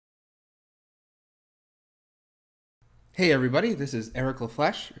Hey everybody, this is Eric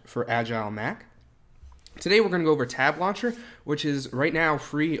LaFleche for Agile Mac. Today we're going to go over Tab Launcher, which is right now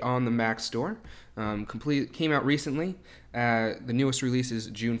free on the Mac Store. Came out recently. The newest release is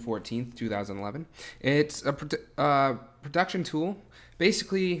June 14th, 2011. It's a production tool,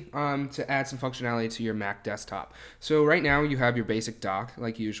 basically to add some functionality to your Mac desktop. So right now you have your basic dock,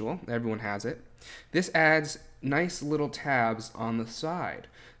 like usual. Everyone has it. This adds nice little tabs on the side.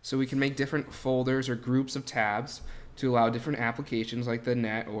 So we can make different folders or groups of tabs to allow different applications like the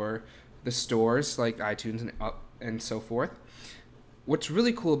net or the stores like iTunes and so forth. What's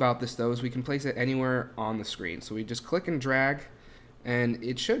really cool about this though is we can place it anywhere on the screen. So we just click and drag and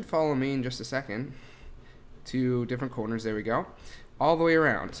it should follow me in just a second to different corners. There we go. All the way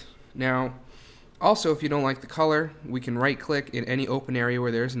around. Now also, if you don't like the color, we can right click in any open area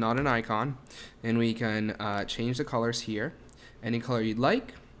where there's not an icon and we can change the colors here, any color you'd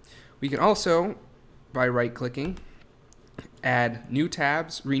like. We can also, by right clicking, add new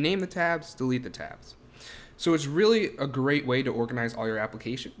tabs, rename the tabs, delete the tabs. So it's really a great way to organize all your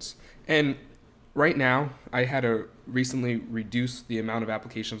applications. And right now, I had to recently reduce the amount of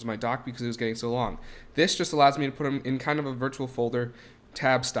applications in my dock because it was getting so long. This just allows me to put them in kind of a virtual folder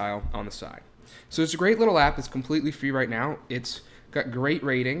tab style on the side. So it's a great little app. It's completely free right now. It's got great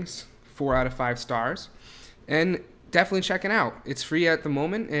ratings, 4 out of 5 stars. And definitely check it out. It's free at the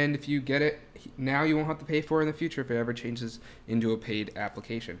moment, and if you get it now, you won't have to pay for it in the future if it ever changes into a paid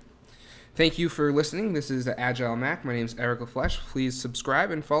application. Thank you for listening. This is Agile Mac. My name is Eric LaFleche. Please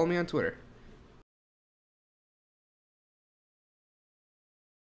subscribe and follow me on Twitter.